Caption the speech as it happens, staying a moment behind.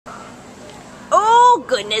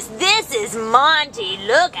goodness, this is Monty.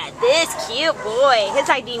 Look at this cute boy. His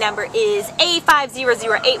ID number is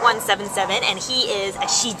A5008177, and he is a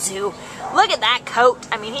Shih Tzu. Look at that coat.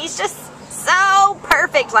 I mean, he's just so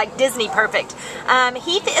perfect, like Disney perfect.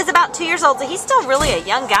 He is about 2 years old, so he's still really a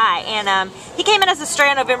young guy, and he came in as a stray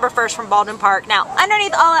on November 1st from Baldwin Park. Now,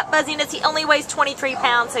 underneath all that fuzziness, he only weighs 23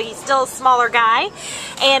 pounds, so he's still a smaller guy,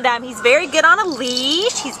 and he's very good on a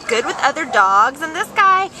leash. He's good with other dogs, and this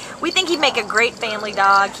guy, we think he'd make a great family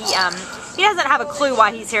dog. He doesn't have a clue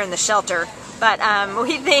why he's here in the shelter, but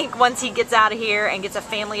we think once he gets out of here and gets a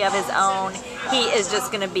family of his own, he is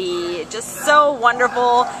just going to be just so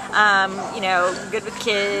wonderful, you know, good with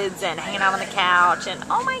kids and hanging out on the couch, and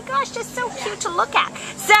oh my gosh, just so cute to look at.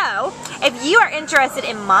 So, if you are interested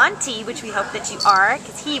in Monty, which we hope that you are,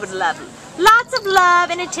 because he would love lots of love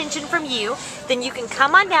and attention from you, then you can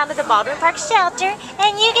come on down to the Baldwin Park shelter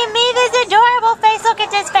and you can meet this adorable face. Look at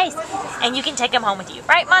this face. And you can take him home with you.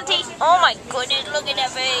 Right, Monty? Oh my goodness, look at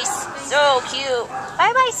that face. So cute.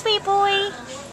 Bye-bye, sweet boy.